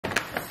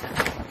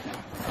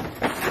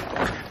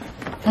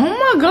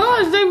Oh my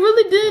gosh, they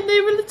really did. They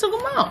really took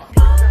them out.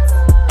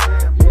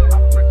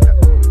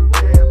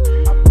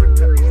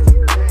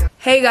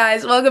 Hey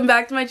guys, welcome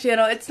back to my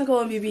channel. It's Nicole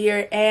and mbibi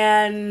here,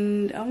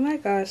 and oh my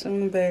gosh,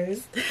 I'm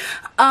embarrassed.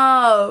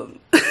 I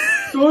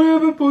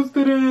haven't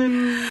posted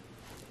it.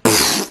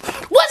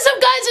 What's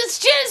up, guys? It's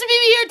Janice and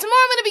mbibi here.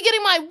 Tomorrow I'm gonna be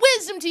getting my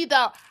wisdom teeth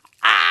out.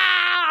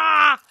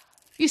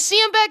 You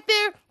see them back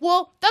there?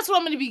 Well, that's what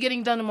I'm gonna be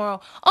getting done tomorrow.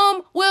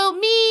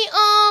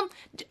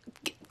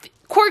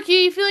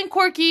 Quirky, feeling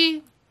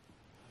quirky.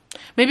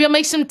 Maybe I'll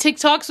make some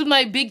TikToks with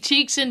my big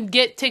cheeks and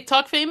get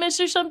TikTok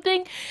famous or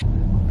something.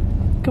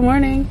 Good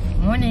morning.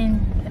 Morning.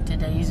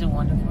 Today is a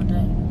wonderful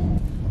day.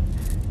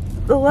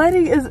 The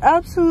lighting is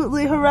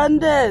absolutely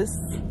horrendous.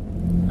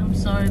 I'm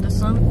sorry, the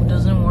sun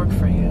doesn't work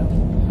for you.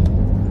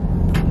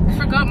 I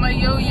forgot my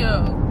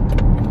yo-yo.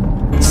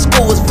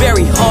 School was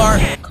very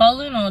hard.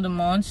 Calling all the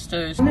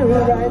monsters. I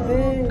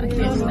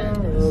can't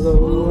stand this.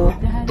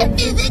 The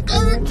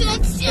physical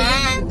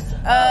attraction.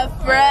 A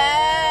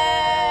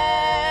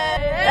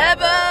friend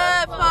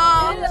ever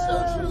falls.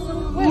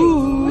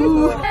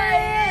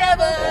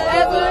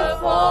 Ever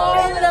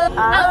falls. I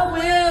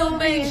will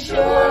make sure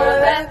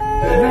that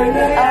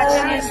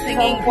actually a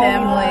singing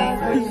family.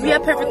 We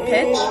have perfect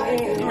pitch.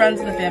 Runs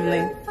the family.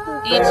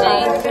 E.G.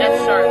 F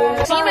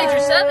sharp. C major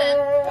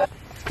 7.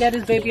 Get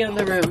his baby on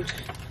the road.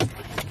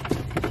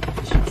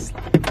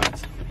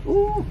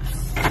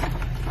 Oops.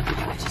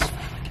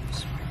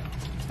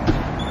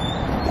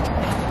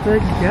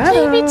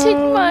 Baby, take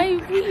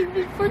my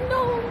weed for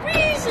no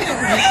reason.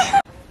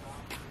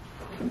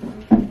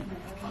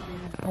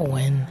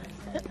 When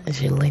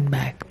she leaned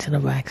back to the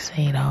back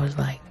seat, I was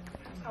like,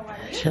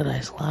 should I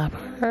slap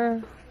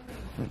her?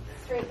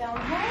 Straight down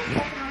the hole,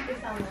 second off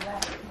is on the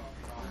left.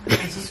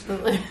 This is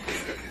really...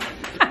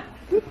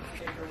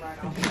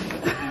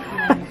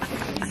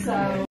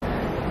 So,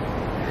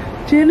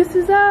 Janice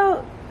is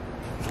out.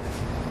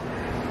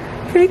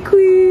 Hey,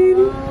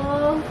 Queen.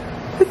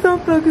 It's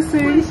not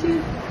focusing.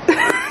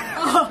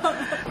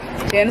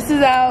 Janice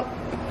is out.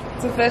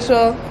 It's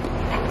official.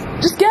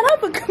 Just get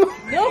up and come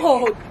on.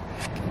 No!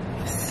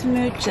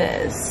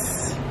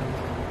 Smooches.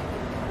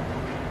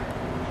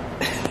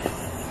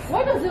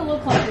 Why does it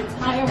look like the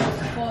tire was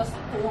first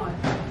on?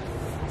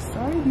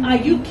 Sorry. Are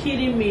you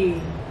kidding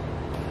me?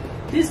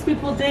 These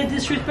people, they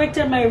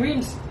disrespected my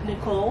rims,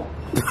 Nicole.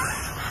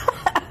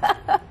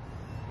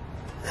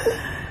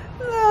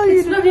 No,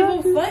 It's you not didn't even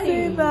have to funny.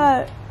 say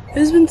that.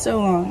 It's been so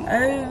long.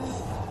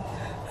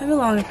 I've been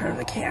long in front of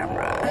the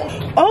camera.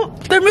 Oh,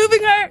 they're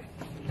moving her.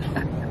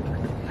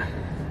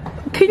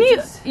 Can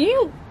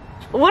you?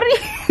 What are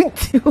you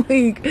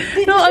doing?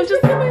 No, I'm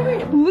just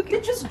look. They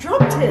just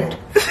dropped it.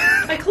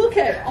 Like, look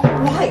at it, all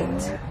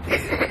white.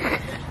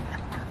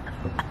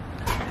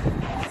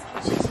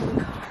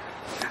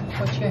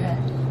 What's your head?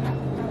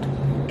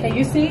 Can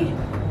you see?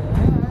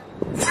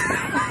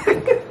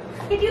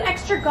 you do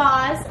extra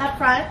gauze up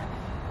front.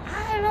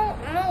 I don't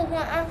know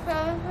what I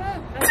found. I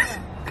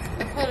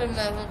put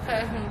another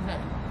person in.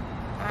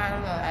 I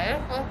don't know. I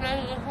just was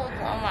making it look.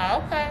 I'm like,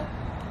 okay.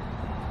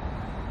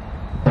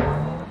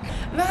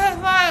 That's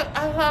like, I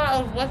thought I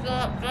was waking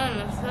up during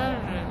the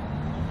surgery.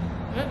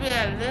 Maybe I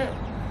did.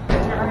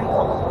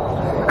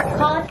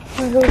 Hold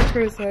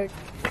for a sec.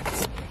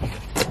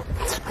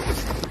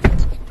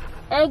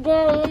 Hey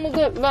girl, let me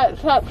get that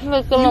top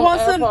flick on You my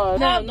want some AirPods.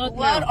 not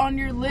blood on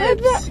your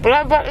lips?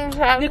 Black button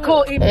top.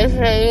 Nicole, They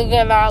say you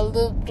get all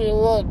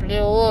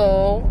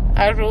loop-de-whoop-de-whoop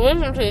after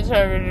wisdom teeth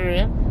surgery.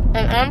 And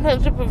I'm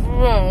supposed to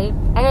perform.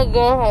 I'm gonna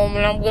go home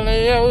and I'm gonna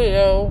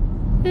yo-yo.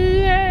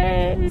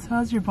 Yay! So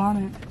how's your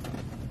bonnet?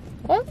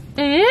 What?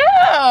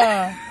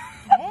 Yeah!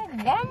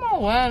 Why am I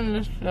wearing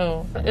this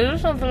though? Is there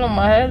something on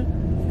my head?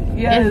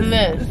 Yes, It's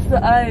this. it's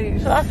the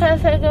ice. So I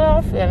can't take it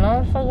off yet.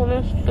 I'm stuck with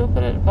this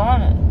stupid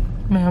bonnet.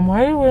 Man,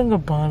 why are you wearing a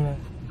bonnet?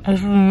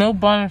 There's no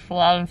bonnet for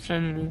while in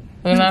surgery.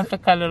 We're gonna have to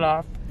cut it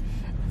off.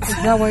 Is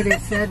that what they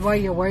said, why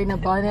you're wearing a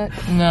bonnet?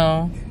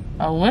 No.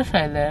 I wish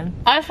I did.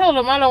 I told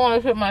them I don't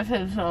want to put my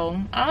tits, so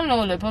I don't know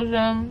where they put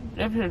them.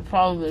 They should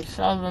probably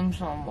sell them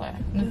somewhere.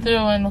 They threw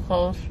away in the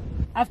clothes.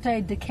 After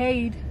it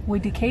decayed, we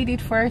decayed it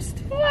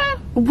first. Yeah.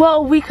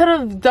 Well, we could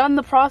have done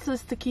the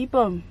process to keep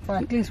them. Or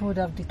at least would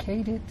have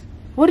decayed it.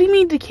 What do you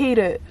mean decayed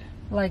it?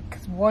 Like,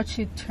 watch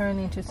it turn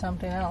into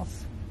something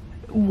else.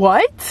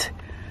 What?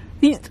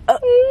 What?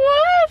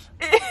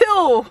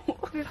 Ew.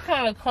 He's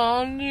trying to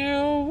con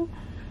you.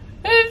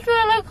 He's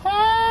trying to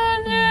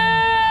con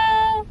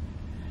you.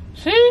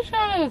 She's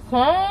trying to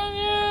con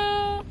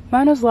you.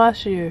 Mine was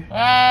last year.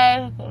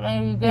 It's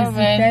the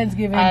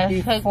Thanksgiving I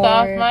took before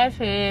off my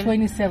feet.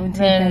 2017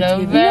 Then the Thanksgiving.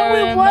 No, it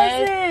very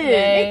wasn't. next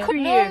day- It could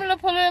You be. want me to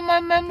put it in my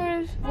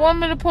memories? Want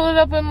me to pull it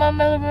up in my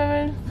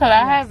memories? Cause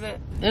I have it.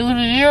 It was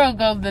a year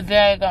ago the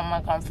day I got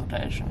my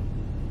consultation.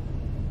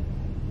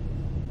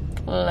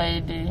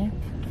 Lady.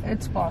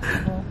 It's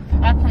possible.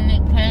 I can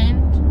need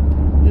paint.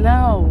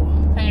 No.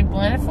 Can you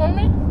blend it for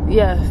me?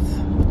 Yes.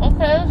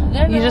 Okay, let's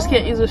get it. You just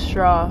can't use a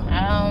straw.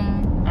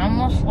 I'm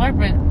gonna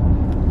slurp it.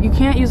 You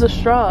can't use a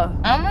straw.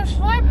 I'm gonna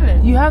slurp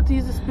it. You have to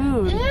use a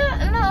spoon.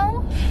 Yeah,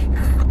 no.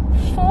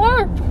 to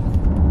work.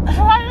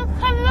 So I just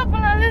cut it up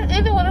and I just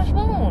eat it with a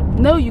spoon.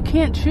 No, you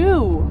can't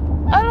chew.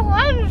 I don't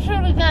like to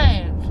chew the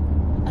games.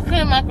 I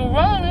can't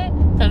macaroni,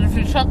 because if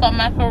you chuck up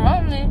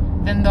macaroni,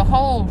 then the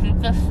holes, you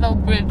can still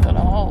breathe to the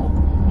hole.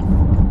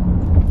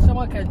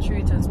 Someone can chew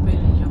it and spit it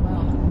in your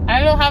mouth.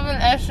 I don't have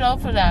an SO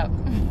for that.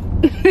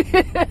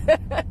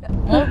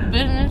 What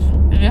business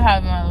do you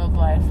have in my love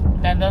life?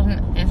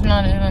 It's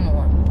not even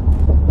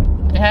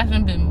one. It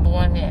hasn't been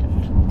born yet.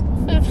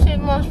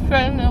 15 months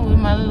pregnant with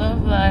my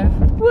love life.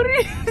 What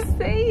are you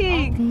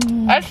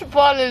saying? I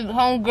spotted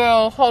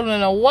homegirl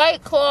holding a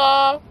White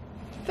Claw.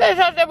 They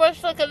thought they were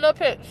stuck in the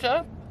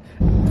picture.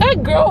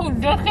 That girl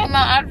who just came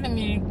out after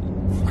me.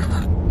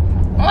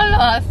 I know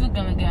I'm still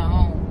gonna get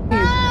home.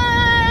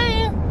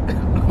 Hi.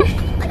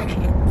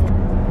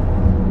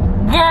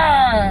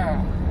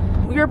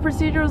 Girl. Your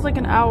procedure was like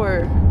an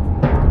hour.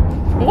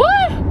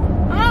 What?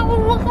 I was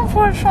looking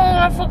for a song and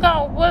I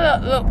forgot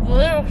what the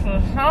lyrics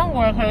of the song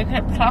were because I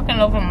kept talking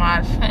over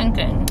my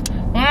thinking.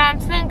 When I'm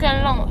thinking,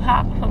 don't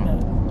talk to me.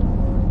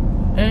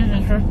 It's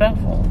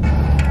disrespectful.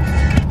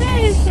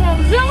 Hey, so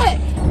do it!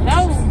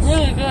 That was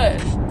really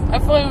good. I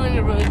feel like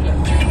really good.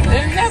 If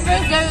you're never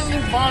getting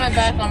this bonnet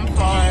back, I'm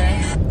sorry.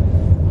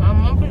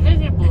 I'm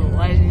unpredictable,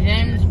 like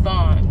James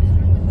Bond.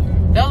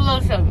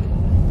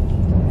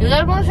 007. You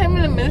guys want to send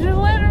me the message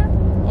later?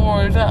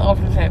 Or is that off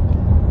the table?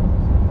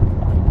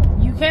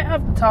 You can't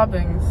have the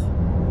toppings.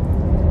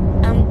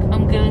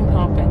 I'm getting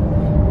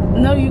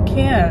topping. No, you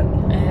can't.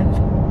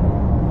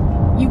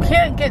 And You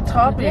can't get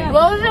toppings.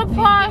 Rosa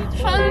Parks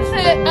trying to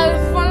sit at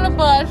the front of the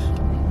bus.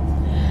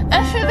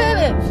 And she did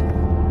it.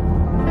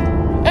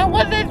 And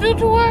what they do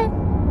to her?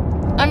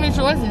 I mean, she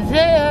went to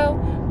jail.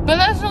 But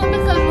that's only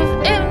because it was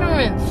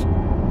ignorance.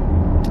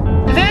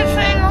 They're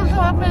saying no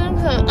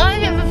toppings and I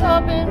get the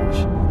toppings.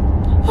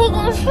 Who's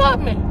gonna stop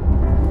me?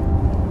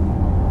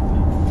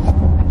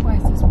 Why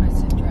is this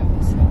person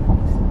driving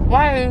sideways?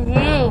 Why is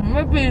you?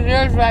 Maybe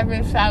you're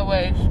driving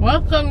sideways.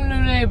 Welcome,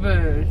 new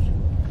neighbors.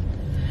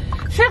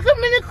 Check a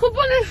mini coupe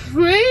on the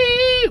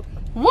street.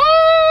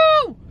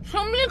 Woo!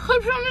 So many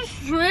coupes on the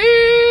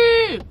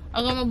street.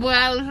 I got my boy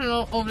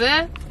Allison over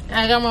there. And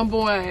I got my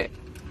boy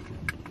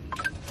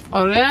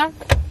over there.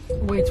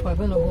 Wait, we're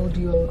gonna hold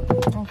you.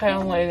 Okay,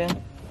 I'm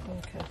waiting.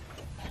 Okay.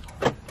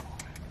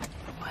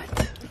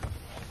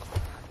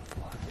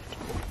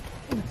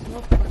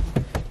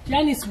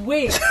 Janice,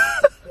 wait.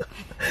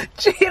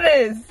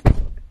 Cheetahs.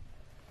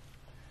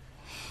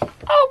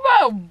 Oh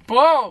my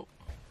boat.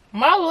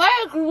 My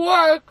legs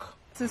work.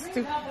 This is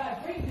too...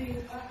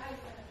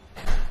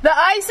 The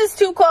ice is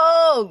too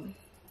cold.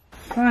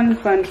 Fun,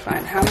 fun,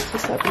 fun. How much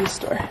is up in the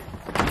store?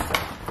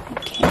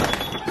 Okay.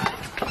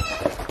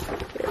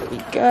 There we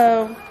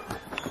go.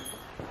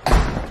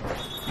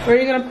 Where are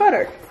you gonna put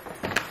her?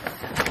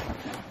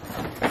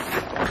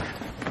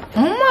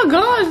 Oh my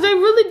gosh, they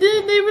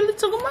really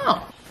took them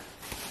out.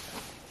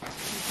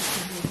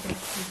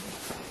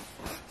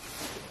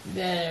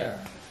 There.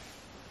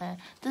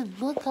 This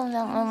blood comes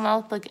out my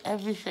mouth like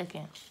every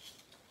second.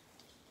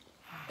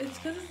 It's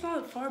because it's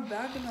not far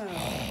back enough.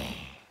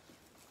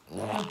 So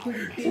what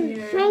if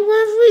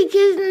we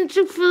kids in the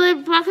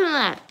Chick-fil-A parking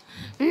lot?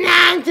 Nah,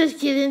 I'm just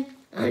kidding.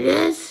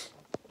 Yes.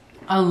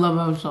 I love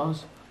our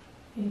sauce.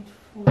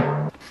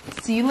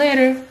 See you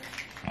later.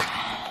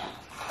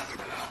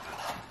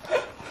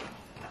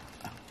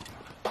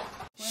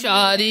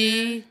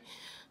 Shawty.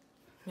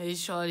 Hey,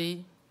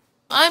 Shawty.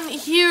 I'm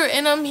here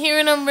and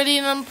I'm ready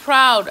and I'm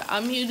proud.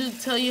 I'm here to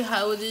tell you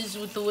how it is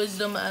with the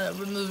wisdom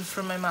removed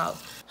from my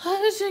mouth. I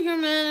can take your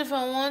man if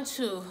I want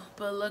to,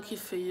 but lucky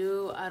for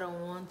you, I don't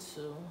want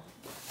to.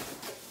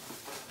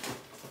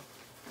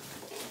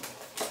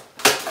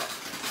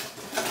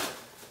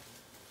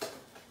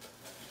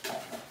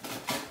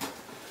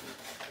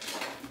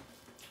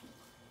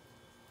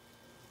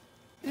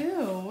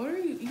 Ew, what are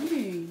you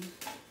eating?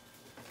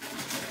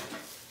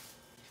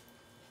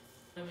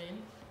 I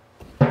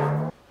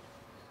mean,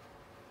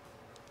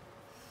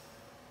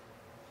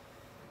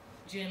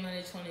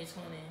 January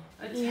 2020.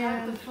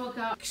 Yeah. The fuck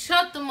out.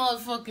 Shut the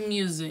motherfucking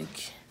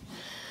music.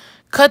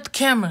 Cut the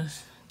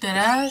cameras. That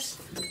ass.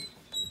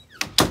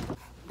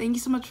 Thank you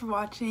so much for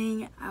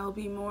watching. I'll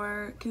be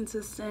more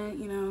consistent,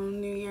 you know,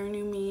 new year,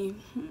 new me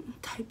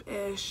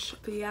type-ish.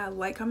 But yeah,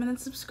 like, comment, and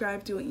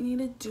subscribe. Do what you need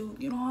to do.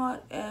 You know how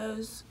it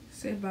is.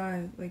 Say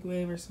bye, like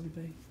wave or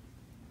something.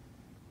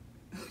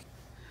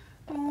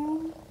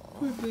 Oh,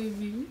 poor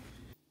baby.